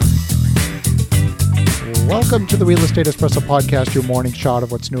Welcome to the Real Estate Espresso Podcast, your morning shot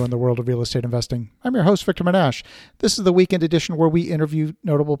of what's new in the world of real estate investing. I'm your host, Victor Menashe. This is the weekend edition where we interview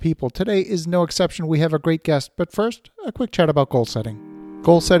notable people. Today is no exception. We have a great guest, but first, a quick chat about goal setting.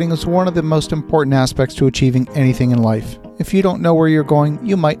 Goal setting is one of the most important aspects to achieving anything in life. If you don't know where you're going,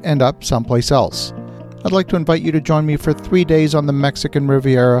 you might end up someplace else. I'd like to invite you to join me for 3 days on the Mexican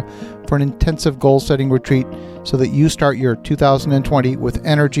Riviera for an intensive goal-setting retreat so that you start your 2020 with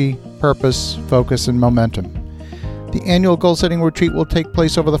energy, purpose, focus, and momentum. The annual goal-setting retreat will take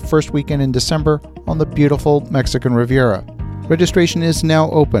place over the first weekend in December on the beautiful Mexican Riviera. Registration is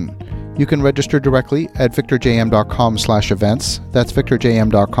now open. You can register directly at victorjm.com/events. That's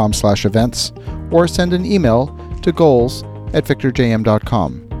victorjm.com/events. Or send an email to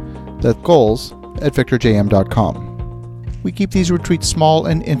goals@victorjm.com. That's goals@victorjm.com. We keep these retreats small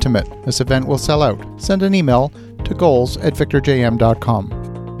and intimate. This event will sell out. Send an email to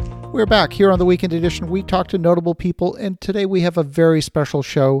goals@victorjm.com. We're back here on the Weekend Edition. We talk to notable people, and today we have a very special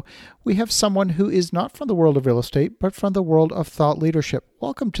show. We have someone who is not from the world of real estate, but from the world of thought leadership.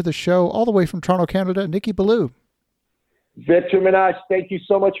 Welcome to the show, all the way from Toronto, Canada, Nikki Ballou. Victor Menashe, thank you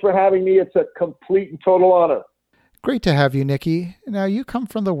so much for having me. It's a complete and total honor. Great to have you, Nikki. Now, you come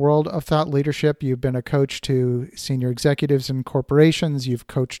from the world of thought leadership. You've been a coach to senior executives in corporations. You've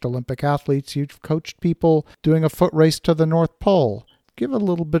coached Olympic athletes. You've coached people doing a foot race to the North Pole. Give a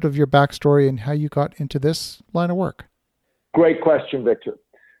little bit of your backstory and how you got into this line of work. Great question, Victor.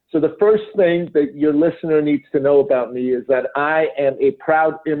 So the first thing that your listener needs to know about me is that I am a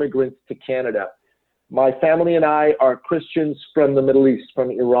proud immigrant to Canada. My family and I are Christians from the Middle East, from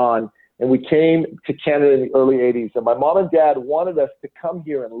Iran. And we came to Canada in the early 80s. And my mom and dad wanted us to come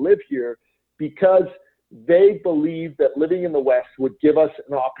here and live here because they believed that living in the West would give us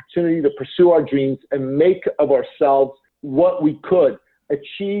an opportunity to pursue our dreams and make of ourselves what we could,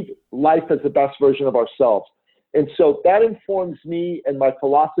 achieve life as the best version of ourselves. And so that informs me and my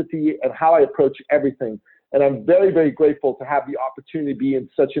philosophy and how I approach everything. And I'm very, very grateful to have the opportunity to be in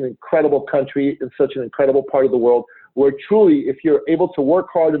such an incredible country, in such an incredible part of the world, where truly, if you're able to work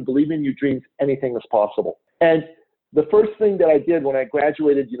hard and believe in your dreams, anything is possible. And the first thing that I did when I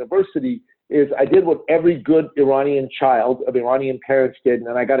graduated university is I did what every good Iranian child of Iranian parents did,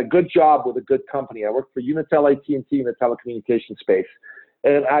 and I got a good job with a good company. I worked for Unitel AT&T in the telecommunications space.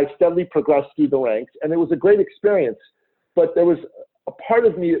 And I steadily progressed through the ranks, and it was a great experience. But there was a part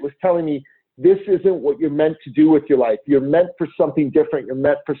of me that was telling me, this isn't what you're meant to do with your life. You're meant for something different. You're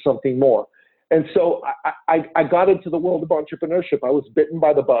meant for something more. And so I got into the world of entrepreneurship. I was bitten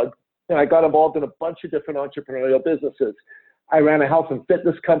by the bug, and I got involved in a bunch of different entrepreneurial businesses. I ran a health and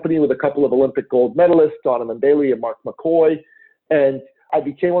fitness company with a couple of Olympic gold medalists, Donovan Bailey and Mark McCoy. And I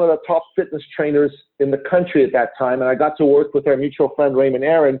became one of the top fitness trainers in the country at that time. And I got to work with our mutual friend, Raymond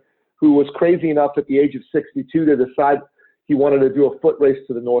Aaron, who was crazy enough at the age of 62 to decide he wanted to do a foot race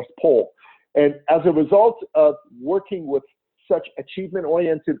to the North Pole. And as a result of working with such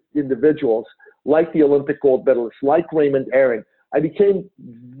achievement-oriented individuals like the Olympic gold medalists, like Raymond Aaron, I became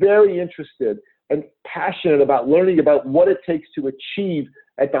very interested and passionate about learning about what it takes to achieve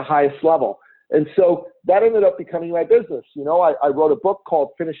at the highest level. And so that ended up becoming my business. You know, I wrote a book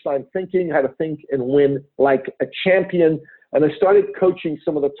called Finish Line Thinking, How to Think and Win Like a Champion. And I started coaching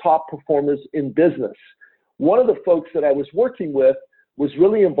some of the top performers in business. One of the folks that I was working with was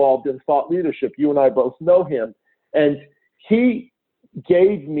really involved in thought leadership. You and I both know him. And he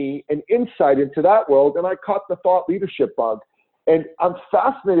gave me an insight into that world, and I caught the thought leadership bug. And I'm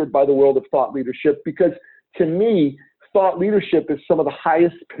fascinated by the world of thought leadership because, to me, thought leadership is some of the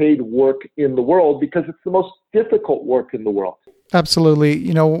highest paid work in the world because it's the most difficult work in the world. Absolutely.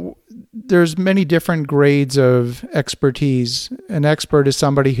 You know, there's many different grades of expertise. An expert is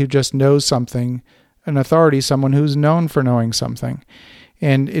somebody who just knows something. An authority is someone who's known for knowing something.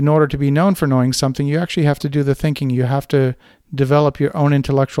 And in order to be known for knowing something, you actually have to do the thinking. You have to develop your own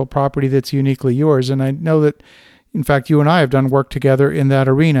intellectual property that's uniquely yours. And I know that, in fact, you and I have done work together in that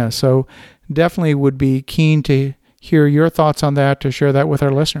arena. So definitely would be keen to hear your thoughts on that, to share that with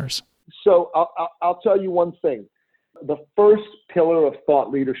our listeners. So I'll tell you one thing. The first pillar of thought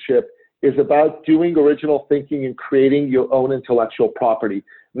leadership is about doing original thinking and creating your own intellectual property.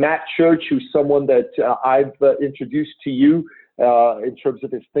 Matt Church, who's someone that I've introduced to you in terms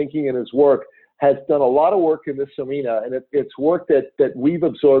of his thinking and his work, has done a lot of work in this arena, and it's work that we've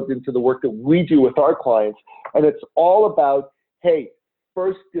absorbed into the work that we do with our clients. And it's all about, hey,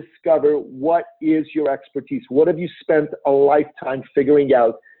 first discover what is your expertise. What have you spent a lifetime figuring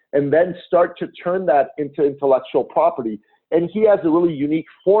out? And then start to turn that into intellectual property. And he has a really unique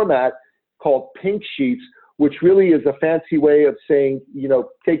format called Pink Sheets, which really is a fancy way of saying,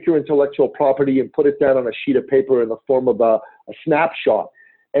 take your intellectual property and put it down on a sheet of paper in the form of a snapshot.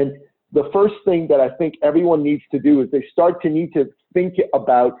 And the first thing that I think everyone needs to do is they start to need to think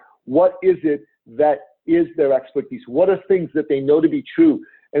about what is it that is their expertise? What are things that they know to be true?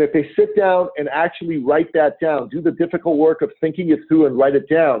 And if they sit down and actually write that down, do the difficult work of thinking it through and write it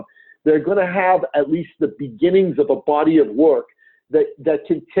down, they're going to have at least the beginnings of a body of work that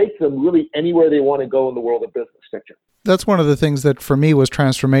can take them really anywhere they want to go in the world of business, Victor. That's one of the things that for me was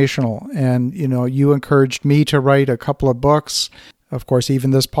transformational. And, you encouraged me to write a couple of books. Of course,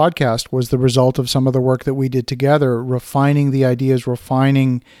 even this podcast was the result of some of the work that we did together, refining the ideas,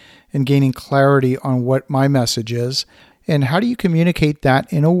 refining and gaining clarity on what my message is. And how do you communicate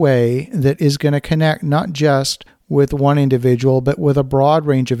that in a way that is going to connect not just with one individual, but with a broad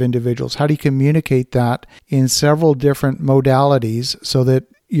range of individuals? How do you communicate that in several different modalities so that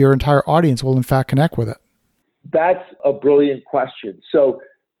your entire audience will in fact connect with it? That's a brilliant question. So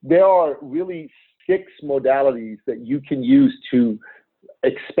there are really 6 modalities that you can use to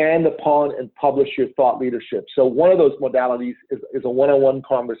expand upon and publish your thought leadership. So one of those modalities is a one-on-one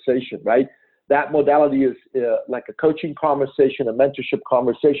conversation, right? That modality is like a coaching conversation, a mentorship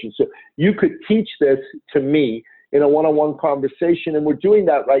conversation. So you could teach this to me in a one-on-one conversation, and we're doing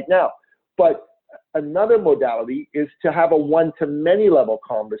that right now. But another modality is to have a one-to-many level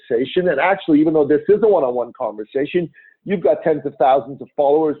conversation. And actually, even though this is a one-on-one conversation, you've got tens of thousands of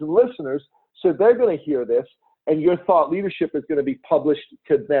followers and listeners, so they're going to hear this, and your thought leadership is going to be published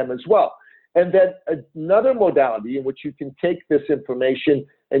to them as well. And then another modality in which you can take this information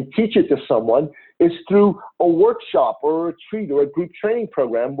and teach it to someone is through a workshop or a retreat or a group training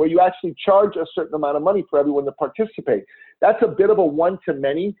program where you actually charge a certain amount of money for everyone to participate. That's a bit of a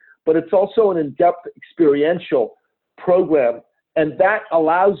one-to-many, but it's also an in-depth experiential program. And that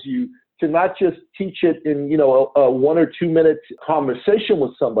allows you to not just teach it in, a 1 or 2 minute conversation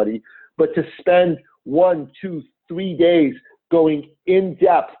with somebody, but to spend 1, 2, 3 days going in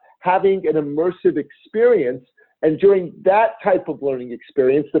depth, having an immersive experience. And during that type of learning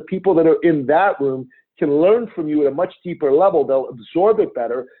experience, the people that are in that room can learn from you at a much deeper level. They'll absorb it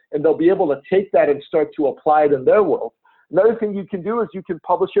better, and they'll be able to take that and start to apply it in their world. Another thing you can do is you can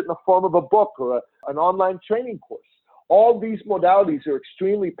publish it in the form of a book or an online training course. All these modalities are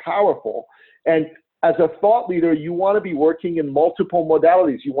extremely powerful. And as a thought leader, you want to be working in multiple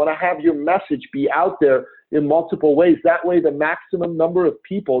modalities. You want to have your message be out there in multiple ways. That way, the maximum number of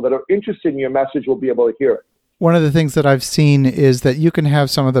people that are interested in your message will be able to hear it. One of the things that I've seen is that you can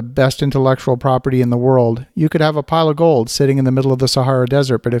have some of the best intellectual property in the world. You could have a pile of gold sitting in the middle of the Sahara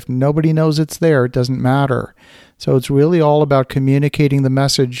Desert, but if nobody knows it's there, it doesn't matter. So it's really all about communicating the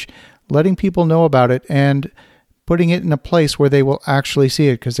message, letting people know about it, and putting it in a place where they will actually see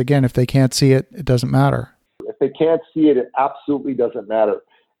it. Because again, if they can't see it, it doesn't matter. If they can't see it, it absolutely doesn't matter.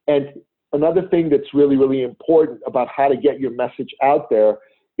 And another thing that's really, really important about how to get your message out there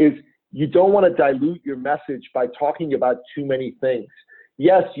is you don't want to dilute your message by talking about too many things.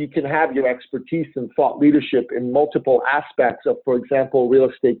 Yes, you can have your expertise in thought leadership in multiple aspects of, for example, real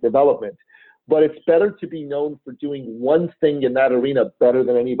estate development, but it's better to be known for doing one thing in that arena better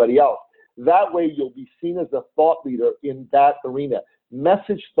than anybody else. That way you'll be seen as a thought leader in that arena.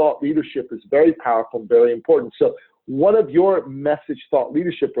 Message thought leadership is very powerful and very important. So one of your message thought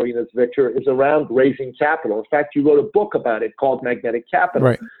leadership arenas, Victor, is around raising capital. In fact, you wrote a book about it called Magnetic Capital.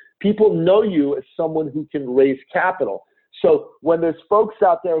 Right. People know you as someone who can raise capital. So when there's folks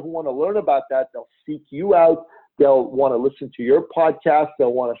out there who want to learn about that, they'll seek you out. They'll want to listen to your podcast.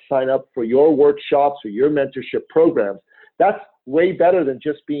 They'll want to sign up for your workshops or your mentorship programs. That's way better than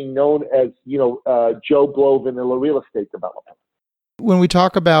just being known as, Joe Blow vanilla real estate developer. When we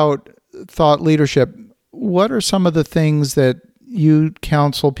talk about thought leadership, what are some of the things that you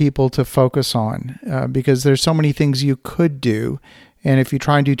counsel people to focus on? Because there's so many things you could do. And if you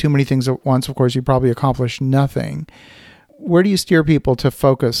try and do too many things at once, of course, you probably accomplish nothing. Where do you steer people to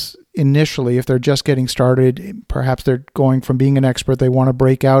focus initially if they're just getting started? Perhaps they're going from being an expert, they want to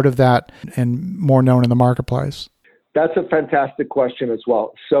break out of that and more known in the marketplace. That's a fantastic question as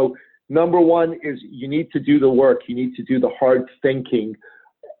well. So number one is you need to do the work. You need to do the hard thinking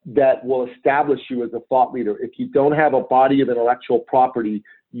that will establish you as a thought leader. If you don't have a body of intellectual property,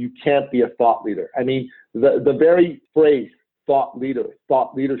 you can't be a thought leader. I mean, the very phrase thought leader,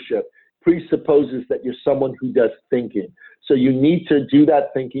 thought leadership presupposes that you're someone who does thinking. So you need to do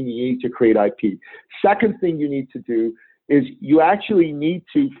that thinking. You need to create IP. Second thing you need to do is you actually need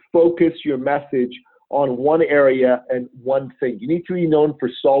to focus your message on one area and one thing. You need to be known for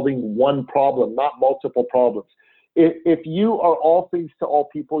solving one problem, not multiple problems. If you are all things to all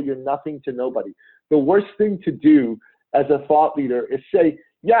people, you're nothing to nobody. the worst thing to do as a thought leader is say,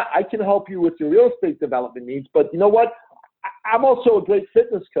 yeah, I can help you with your real estate development needs, but you know what? I'm also a great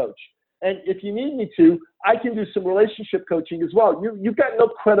fitness coach. And if you need me to, I can do some relationship coaching as well. You've got no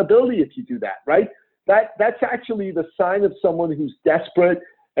credibility if you do that, right? That's actually the sign of someone who's desperate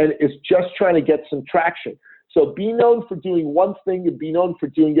and is just trying to get some traction. So be known for doing one thing and be known for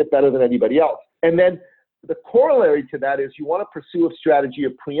doing it better than anybody else. And then the corollary to that is you want to pursue a strategy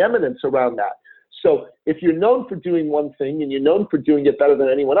of preeminence around that. So if you're known for doing one thing and you're known for doing it better than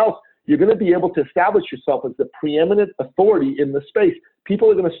anyone else, you're going to be able to establish yourself as the preeminent authority in the space.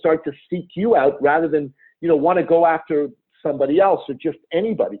 People are going to start to seek you out rather than, want to go after somebody else or just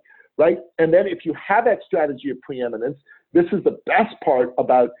anybody, right? And then if you have that strategy of preeminence, this is the best part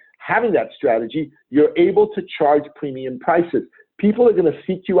about having that strategy. You're able to charge premium prices. People are going to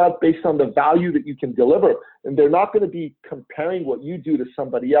seek you out based on the value that you can deliver. And they're not going to be comparing what you do to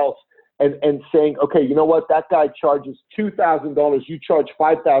somebody else and saying, okay, you know what, that guy charges $2,000, you charge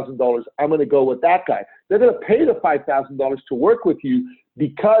 $5,000, I'm going to go with that guy. They're going to pay the $5,000 to work with you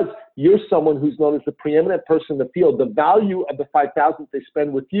because you're someone who's known as the preeminent person in the field. The value of the $5,000 they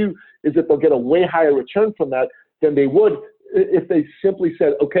spend with you is that they'll get a way higher return from that than they would if they simply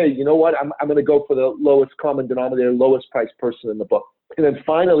said, okay, you know what, I'm going to go for the lowest common denominator, lowest price person in the book. And then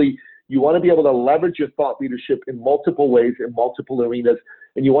finally, you want to be able to leverage your thought leadership in multiple ways, in multiple arenas,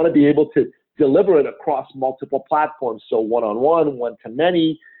 and you want to be able to deliver it across multiple platforms. So one-on-one,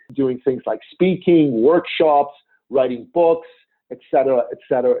 one-to-many, doing things like speaking, workshops, writing books, et cetera, et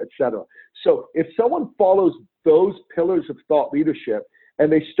cetera, et cetera. So if someone follows those pillars of thought leadership and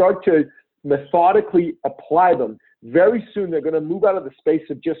they start to methodically apply them, very soon they're going to move out of the space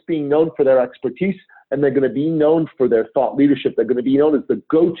of just being known for their expertise, and they're going to be known for their thought leadership. They're going to be known as the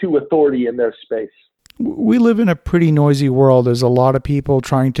go-to authority in their space. We live in a pretty noisy world. There's a lot of people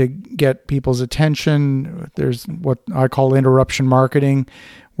trying to get people's attention. There's what I call interruption marketing,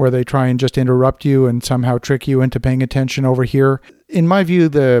 where they try and just interrupt you and somehow trick you into paying attention over here. In my view,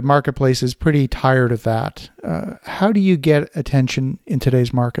 the marketplace is pretty tired of that. How do you get attention in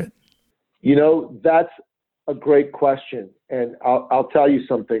today's market? That's a great question. And I'll tell you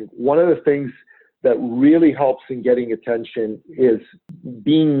something. One of the things that really helps in getting attention is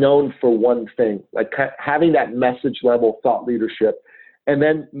being known for one thing, like having that message level thought leadership, and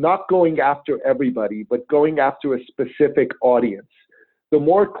then not going after everybody, but going after a specific audience. The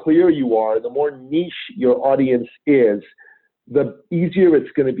more clear you are, the more niche your audience is, the easier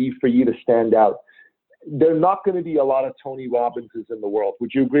it's going to be for you to stand out. There are not going to be a lot of Tony Robbinses in the world.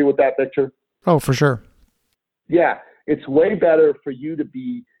 Would you agree with that, Victor? Oh, for sure. Yeah, it's way better for you to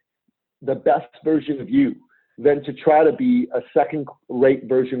be the best version of you than to try to be a second-rate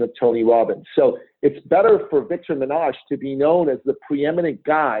version of Tony Robbins. So it's better for Victor Menasce to be known as the preeminent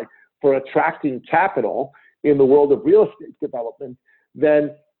guy for attracting capital in the world of real estate development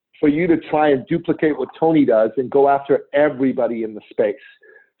than for you to try and duplicate what Tony does and go after everybody in the space.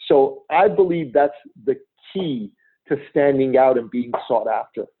 So I believe that's the key to standing out and being sought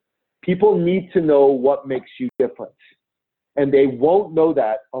after. People need to know what makes you different. And they won't know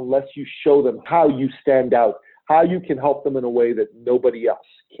that unless you show them how you stand out, how you can help them in a way that nobody else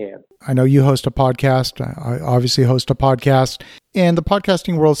can. I know you host a podcast. I obviously host a podcast. And the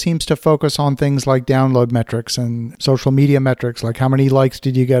podcasting world seems to focus on things like download metrics and social media metrics, like how many likes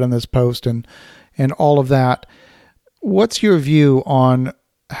did you get on this post and all of that. What's your view on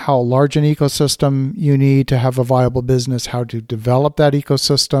how large an ecosystem you need to have a viable business, how to develop that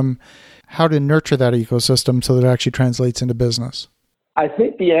ecosystem, how to nurture that ecosystem so that it actually translates into business? I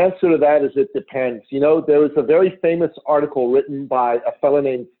think the answer to that is it depends. There was a very famous article written by a fellow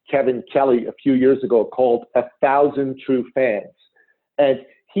named Kevin Kelly a few years ago called 1,000 True Fans. And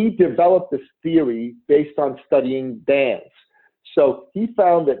he developed this theory based on studying bands. So he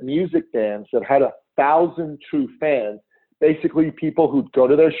found that music bands that had 1,000 true fans, basically people who'd go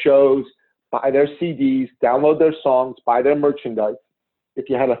to their shows, buy their CDs, download their songs, buy their merchandise. If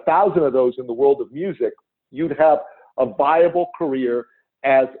you had 1,000 of those in the world of music, you'd have a viable career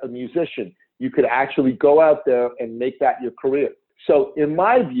as a musician. You could actually go out there and make that your career. So in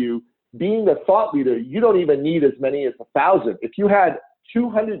my view, being a thought leader, you don't even need as many as 1,000. If you had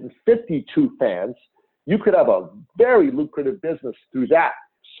 250 true fans, you could have a very lucrative business through that.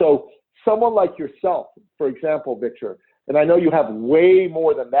 So someone like yourself, for example, Victor, and I know you have way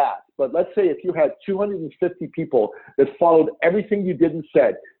more than that, but let's say if you had 250 people that followed everything you did and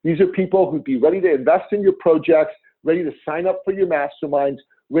said, these are people who'd be ready to invest in your projects, ready to sign up for your masterminds,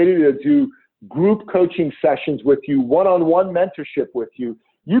 ready to do group coaching sessions with you, one-on-one mentorship with you.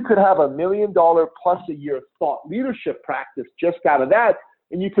 You could have $1 million plus a year thought leadership practice just out of that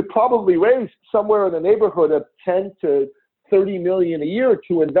and you could probably raise somewhere in the neighborhood of 10 to 30 million a year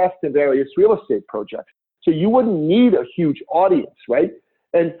to invest in various real estate projects. So you wouldn't need a huge audience, right?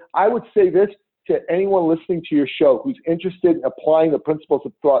 And I would say this to anyone listening to your show who's interested in applying the principles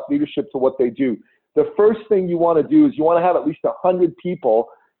of thought leadership to what they do. The first thing you want to do is you want to have at least 100 people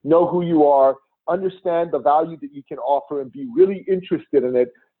know who you are, understand the value that you can offer, and be really interested in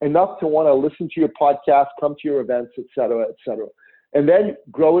it enough to want to listen to your podcast, come to your events, et cetera, and then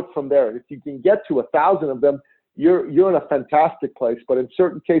grow it from there. And if you can get to 1,000 of them, you're in a fantastic place. But in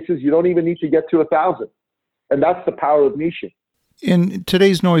certain cases, you don't even need to get to 1,000. And that's the power of niching. In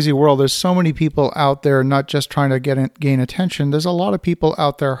today's noisy world, there's so many people out there not just trying to gain attention. There's a lot of people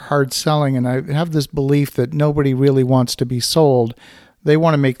out there hard selling, and I have this belief that nobody really wants to be sold. They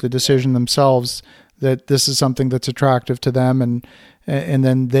want to make the decision themselves that this is something that's attractive to them, and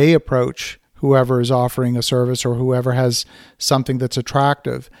then they approach whoever is offering a service or whoever has something that's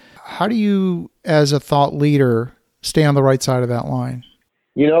attractive. How do you, as a thought leader, stay on the right side of that line?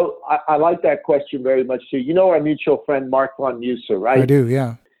 You know, I like that question very much too. You know our mutual friend, Mark von Musser, right? I do,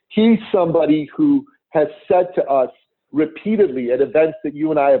 yeah. He's somebody who has said to us repeatedly at events that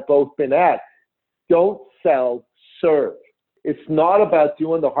you and I have both been at, don't sell, serve. It's not about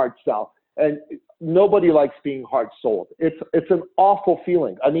doing the hard sell. And nobody likes being hard sold. It's an awful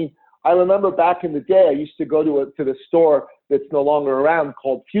feeling. I mean, I remember back in the day, I used to go to the store that's no longer around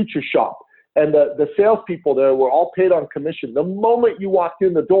called Future Shop. And the salespeople there were all paid on commission. The moment you walked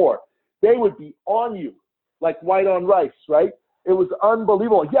in the door, they would be on you like white on rice, right? It was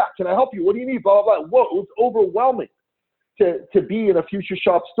unbelievable. Yeah, can I help you? What do you need? Blah, blah, blah. Whoa, it was overwhelming to be in a Future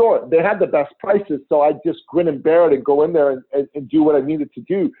Shop store. They had the best prices, so I'd just grin and bear it and go in there and do what I needed to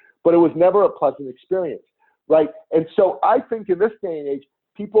do. But it was never a pleasant experience, right? And so I think in this day and age,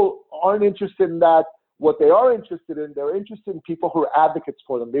 people aren't interested in that. What they are interested in, they're interested in people who are advocates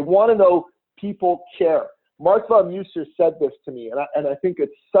for them. They want to know people care. Mark von Musser said this to me, and I think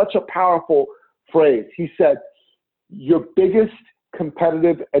it's such a powerful phrase. He said, your biggest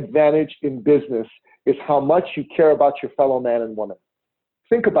competitive advantage in business is how much you care about your fellow man and woman.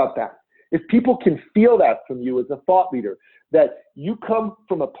 Think about that. If people can feel that from you as a thought leader, that you come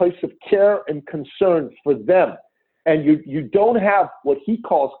from a place of care and concern for them, and you don't have what he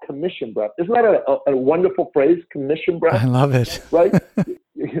calls commission breath. Isn't that a wonderful phrase, commission breath? I love it. Right?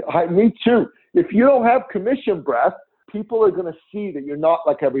 Me too. If you don't have commission breath, people are going to see that you're not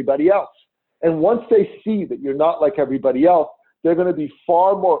like everybody else. And once they see that you're not like everybody else, they're going to be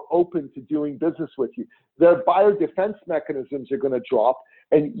far more open to doing business with you. Their buyer defense mechanisms are going to drop,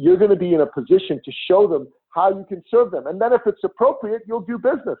 and you're going to be in a position to show them how you can serve them. And then if it's appropriate, you'll do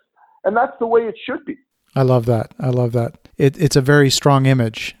business. And that's the way it should be. I love that. I love that. It's a very strong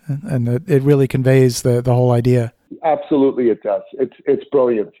image, and it really conveys the whole idea. Absolutely, it does. It's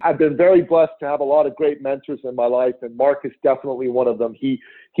brilliant. I've been very blessed to have a lot of great mentors in my life, and Mark is definitely one of them. He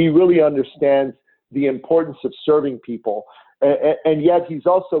really understands the importance of serving people, and yet he's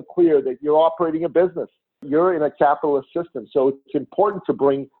also clear that you're operating a business. You're in a capitalist system, so it's important to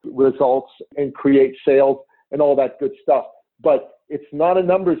bring results and create sales and all that good stuff. But it's not a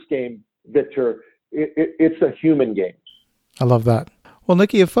numbers game, Victor. It's a human game. I love that. Well,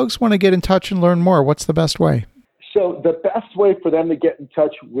 Nicky, if folks want to get in touch and learn more, what's the best way? So the best way for them to get in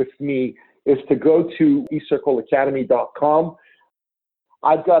touch with me is to go to eCircleAcademy.com.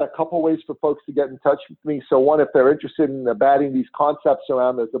 I've got a couple ways for folks to get in touch with me. So one, if they're interested in batting these concepts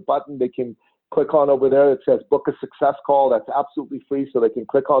around, there's a button they can click on over there that says book a success call. That's absolutely free. So they can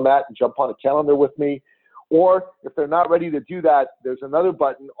click on that and jump on a calendar with me. Or if they're not ready to do that, there's another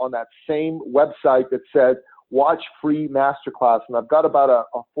button on that same website that says watch free masterclass. And I've got about a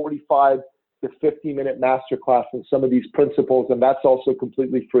 45 to 50-minute masterclass in some of these principles, and that's also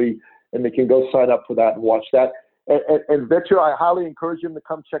completely free. And they can go sign up for that and watch that. And Victor, I highly encourage them to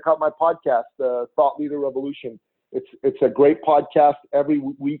come check out my podcast, The Thought Leader Revolution. It's a great podcast. Every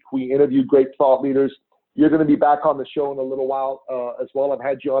week we interview great thought leaders. You're going to be back on the show in a little while as well. I've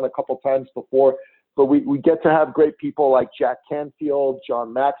had you on a couple times before. But we get to have great people like Jack Canfield,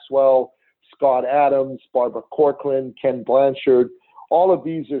 John Maxwell, Scott Adams, Barbara Corcoran, Ken Blanchard. All of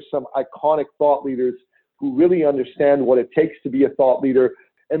these are some iconic thought leaders who really understand what it takes to be a thought leader.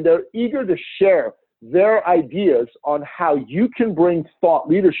 And they're eager to share their ideas on how you can bring thought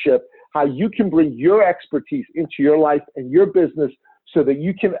leadership, how you can bring your expertise into your life and your business so that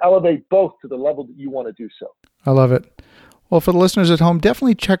you can elevate both to the level that you want to do so. I love it. Well, for the listeners at home,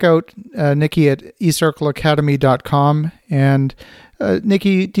 definitely check out Nicky at eCircleAcademy.com. And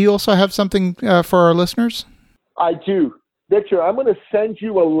Nicky, do you also have something for our listeners? I do. Victor, I'm going to send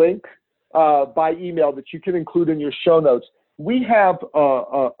you a link by email that you can include in your show notes. we have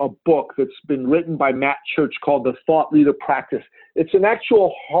a book that's been written by Matt Church called The Thought Leader Practice. It's an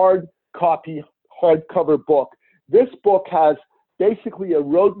actual hardcover book. This book has basically a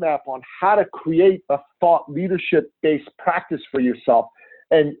roadmap on how to create a thought leadership-based practice for yourself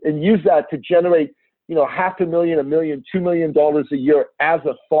and use that to generate, $500,000, $1 million, $2 million a year as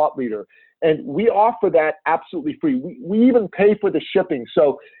a thought leader. And we offer that absolutely free. We even pay for the shipping.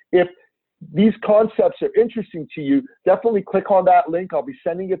 So if these concepts are interesting to you, definitely click on that link. I'll be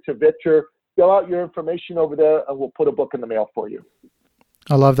sending it to Victor. Fill out your information over there, and we'll put a book in the mail for you.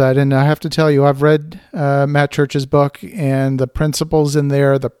 I love that. And I have to tell you, I've read Matt Church's book, and the principles in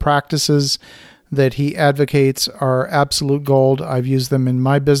there, the practices that he advocates are absolute gold. I've used them in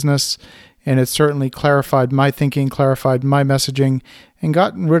my business, and it's certainly clarified my thinking, clarified my messaging, and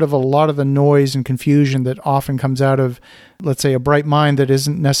gotten rid of a lot of the noise and confusion that often comes out of, let's say, a bright mind that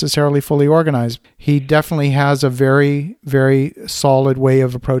isn't necessarily fully organized. He definitely has a very, very solid way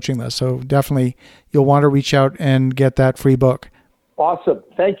of approaching this. So definitely you'll want to reach out and get that free book. Awesome.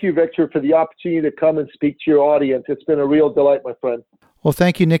 Thank you, Victor, for the opportunity to come and speak to your audience. It's been a real delight, my friend. Well,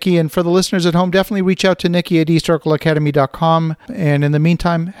 thank you, Nikki. And for the listeners at home, definitely reach out to Nikki at eCircleAcademy.com. And in the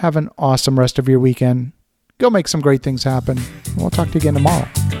meantime, have an awesome rest of your weekend. Go make some great things happen. We'll talk to you again tomorrow.